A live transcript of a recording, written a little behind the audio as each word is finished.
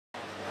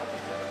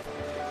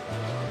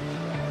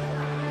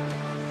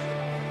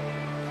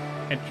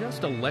At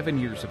just 11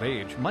 years of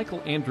age,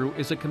 Michael Andrew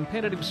is a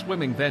competitive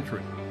swimming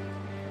veteran.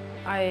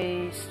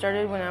 I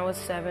started when I was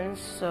 7,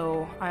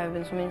 so I've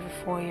been swimming for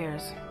 4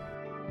 years.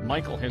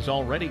 Michael has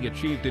already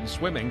achieved in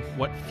swimming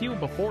what few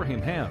before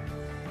him have.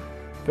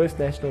 First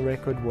national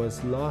record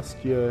was last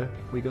year.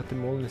 We got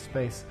them all in the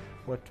space.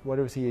 What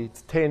was he?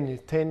 It's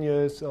 10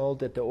 years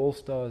old at the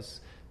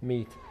All-Stars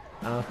meet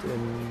out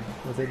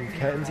in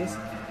Kansas,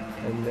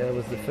 and that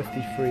was the 53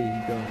 he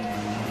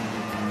got.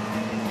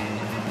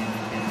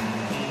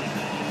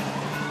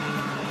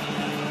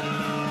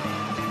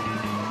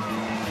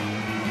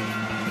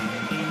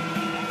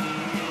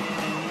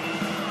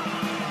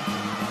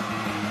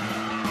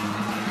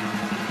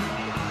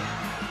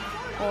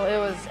 Well, it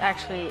was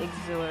actually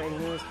exhilarating.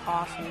 It was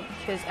awesome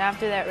because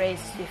after that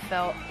race, you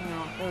felt,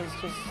 it was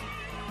just,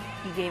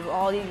 you gave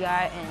all you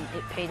got and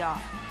it paid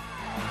off.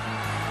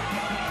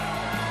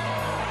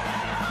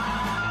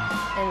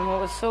 And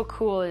what was so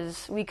cool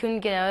is we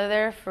couldn't get out of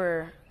there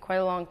for quite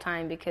a long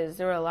time because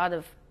there were a lot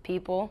of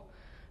people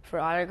for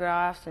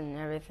autographs and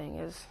everything.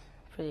 It was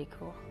pretty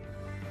cool.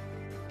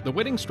 The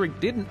winning streak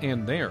didn't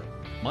end there.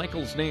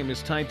 Michael's name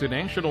is tied to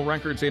national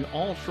records in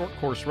all short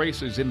course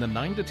races in the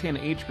 9 to 10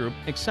 age group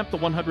except the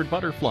 100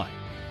 butterfly.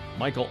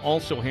 Michael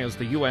also has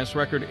the U.S.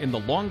 record in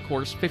the long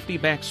course 50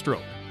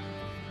 backstroke.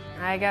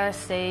 I gotta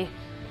say,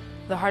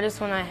 the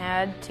hardest one I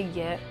had to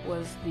get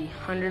was the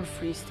 100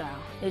 freestyle.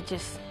 It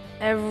just,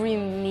 every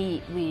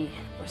meet we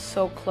were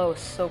so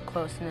close, and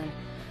then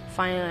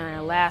finally on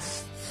our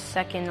last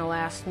second to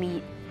last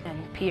meet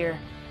and pier,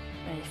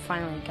 I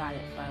finally got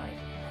it by like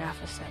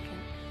half a second.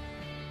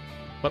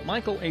 But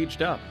Michael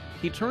aged up.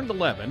 He turned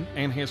 11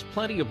 and has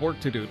plenty of work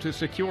to do to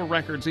secure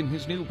records in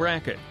his new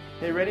bracket.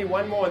 Okay, ready?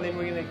 One more, and then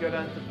we're going to go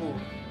down to the pool.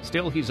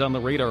 Still, he's on the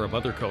radar of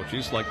other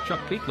coaches like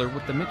Chuck Beekler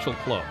with the Mitchell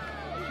Club.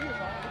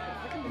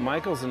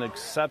 Michael's an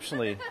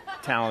exceptionally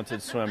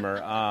talented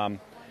swimmer.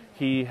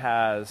 He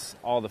has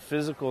all the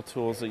physical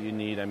tools that you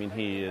need. I mean,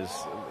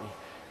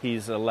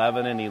 he's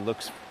 11 and he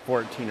looks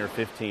 14 or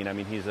 15. I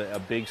mean, he's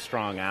a big,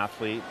 strong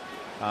athlete.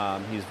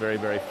 He's very,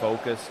 very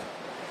focused.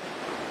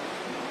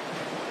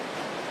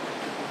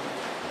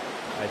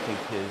 I think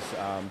his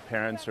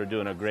parents are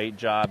doing a great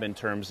job in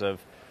terms of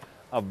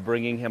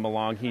bringing him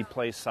along. He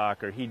plays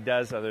soccer. He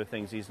does other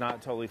things. He's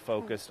not totally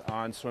focused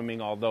on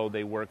swimming, although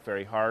they work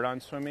very hard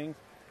on swimming.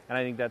 And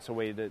I think that's a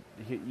way that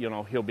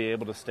he'll be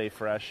able to stay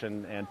fresh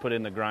and put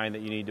in the grind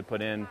that you need to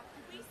put in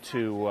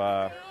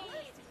to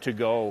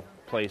go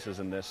places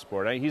in this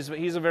sport. He's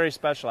a very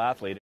special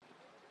athlete.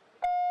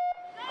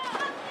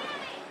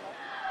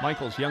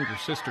 Michael's younger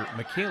sister,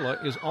 Michaela,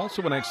 is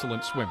also an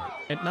excellent swimmer.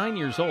 At 9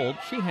 years old,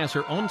 she has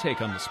her own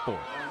take on the sport.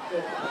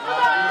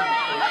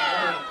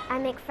 I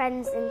make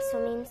friends in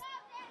swimming.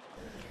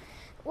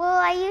 Well,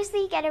 I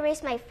usually get to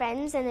race my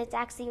friends, and it's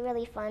actually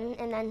really fun.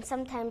 And then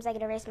sometimes I get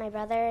to race my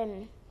brother,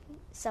 and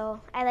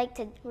so I like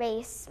to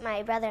race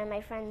my brother and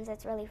my friends.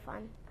 It's really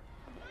fun.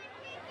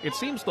 It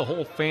seems the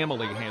whole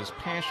family has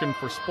passion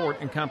for sport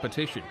and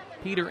competition.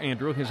 Peter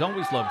Andrew has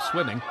always loved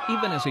swimming,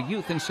 even as a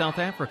youth in South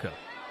Africa.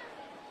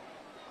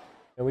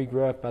 We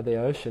grew up by the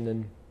ocean,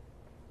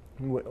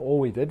 and all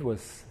we did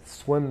was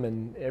swim,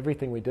 and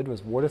everything we did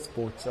was water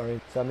sports. So,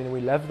 I mean,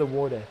 we love the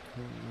water.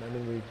 I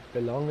mean, we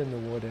belong in the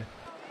water.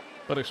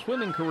 But a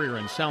swimming career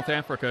in South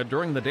Africa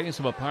during the days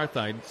of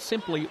apartheid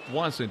simply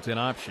wasn't an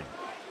option.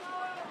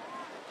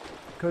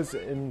 Because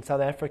in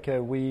South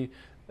Africa,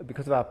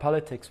 because of our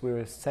politics, we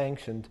were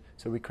sanctioned,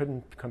 so we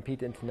couldn't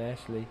compete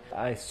internationally.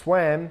 I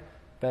swam,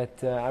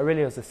 but I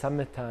really was a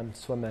summertime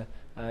swimmer.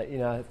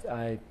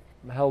 I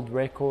held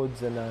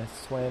records and I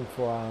swam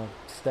for our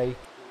state.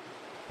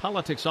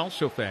 Politics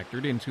also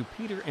factored into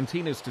Peter and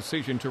Tina's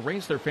decision to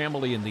raise their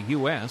family in the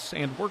U.S.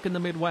 and work in the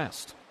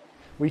Midwest.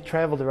 We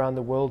traveled around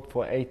the world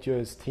for 8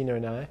 years, Tina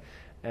and I,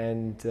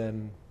 and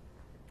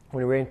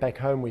when we went back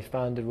home, we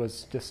found it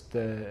was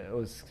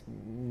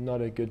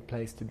not a good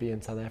place to be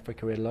in South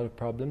Africa. We had a lot of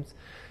problems.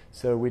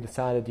 So we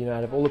decided,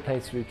 out of all the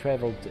places we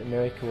traveled,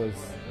 America was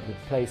the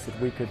place that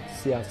we could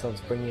see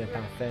ourselves bringing up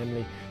our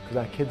family, because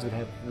our kids would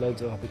have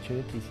loads of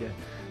opportunities here.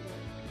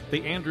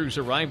 The Andrews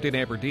arrived in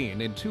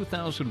Aberdeen in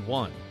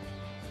 2001.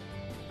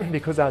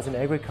 Because I was in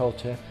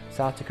agriculture,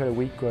 South Dakota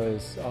Wheat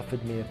Growers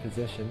offered me a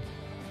position.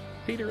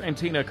 Peter and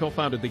Tina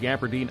co-founded the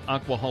Aberdeen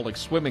Aquaholic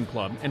Swimming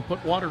Club and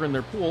put water in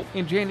their pool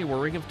in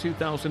January of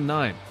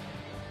 2009.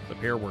 The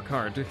pair work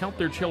hard to help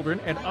their children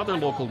and other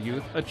local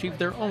youth achieve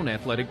their own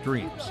athletic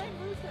dreams.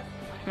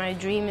 My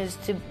dream is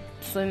to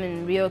swim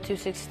in Rio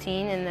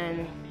 216, and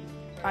then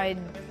I'd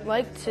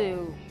like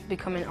to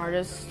become an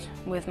artist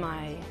with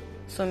my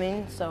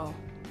swimming. So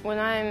when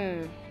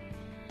I'm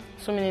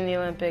swimming in the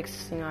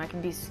Olympics, I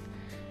can be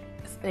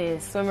a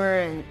swimmer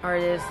and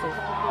artist.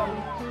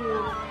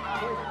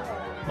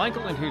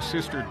 Michael and his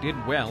sister did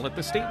well at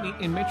the state meet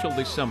in Mitchell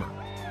this summer.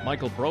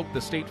 Michael broke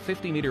the state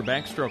 50-meter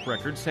backstroke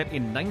record set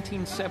in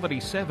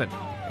 1977,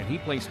 and he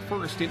placed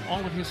first in all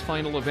of his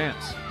final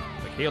events.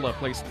 Michaela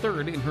placed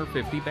third in her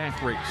 50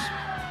 back race.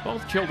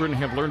 Both children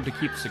have learned to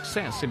keep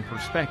success in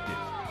perspective.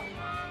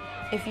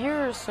 If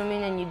you're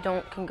swimming and you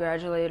don't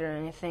congratulate or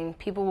anything,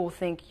 people will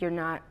think you're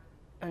not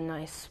a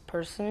nice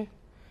person.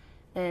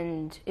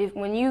 And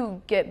when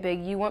you get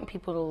big, you want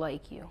people to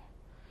like you.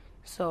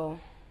 So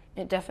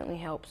it definitely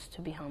helps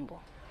to be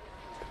humble.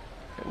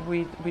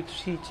 We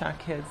teach our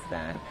kids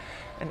that,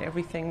 and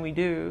everything we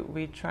do,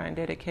 we try and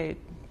dedicate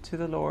to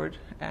the Lord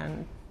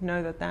and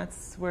know that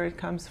that's where it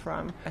comes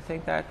from. I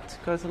think that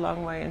goes a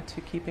long way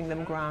into keeping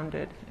them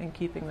grounded and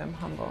keeping them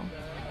humble.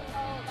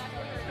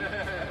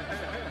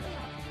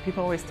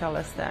 People always tell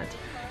us that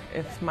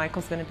if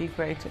Michael's going to be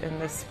great in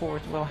this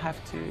sport, we'll have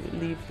to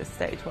leave the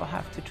state, we'll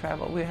have to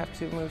travel, we have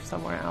to move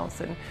somewhere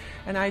else.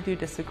 And I do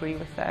disagree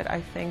with that. I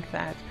think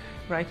that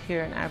right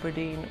here in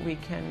Aberdeen, we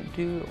can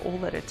do all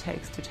that it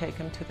takes to take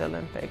him to the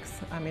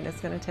Olympics. I mean, it's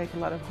going to take a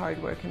lot of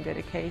hard work and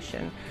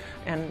dedication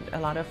and a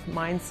lot of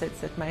mindsets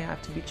that may have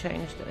to be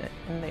changed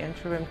in the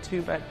interim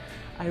too. But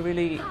I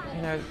really,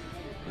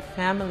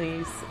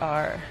 families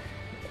are,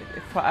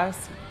 for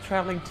us,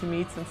 traveling to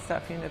meets and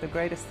stuff, the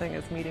greatest thing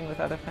is meeting with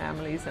other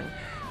families and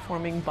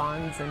forming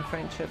bonds and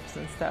friendships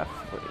and stuff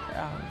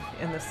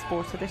in the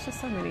sport. So there's just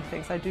so many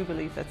things. I do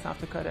believe that South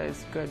Dakota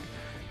is good.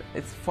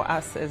 It's for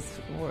us is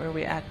where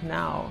we're at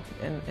now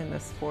in the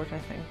sport, I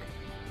think.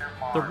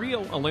 The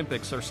Rio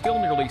Olympics are still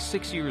nearly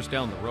 6 years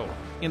down the road.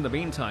 In the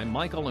meantime,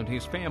 Michael and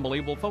his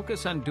family will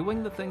focus on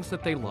doing the things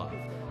that they love,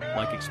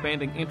 like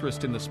expanding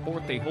interest in the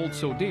sport they hold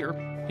so dear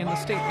in the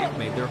state they've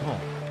made their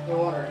home.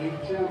 Order,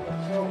 E2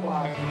 from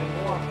Snowplow,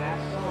 E1,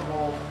 Max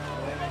Summerhold,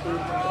 Lane 2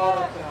 from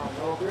Watertown,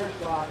 Little Beer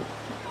Spot,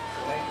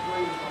 Lane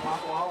 3 from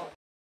Aquaholic.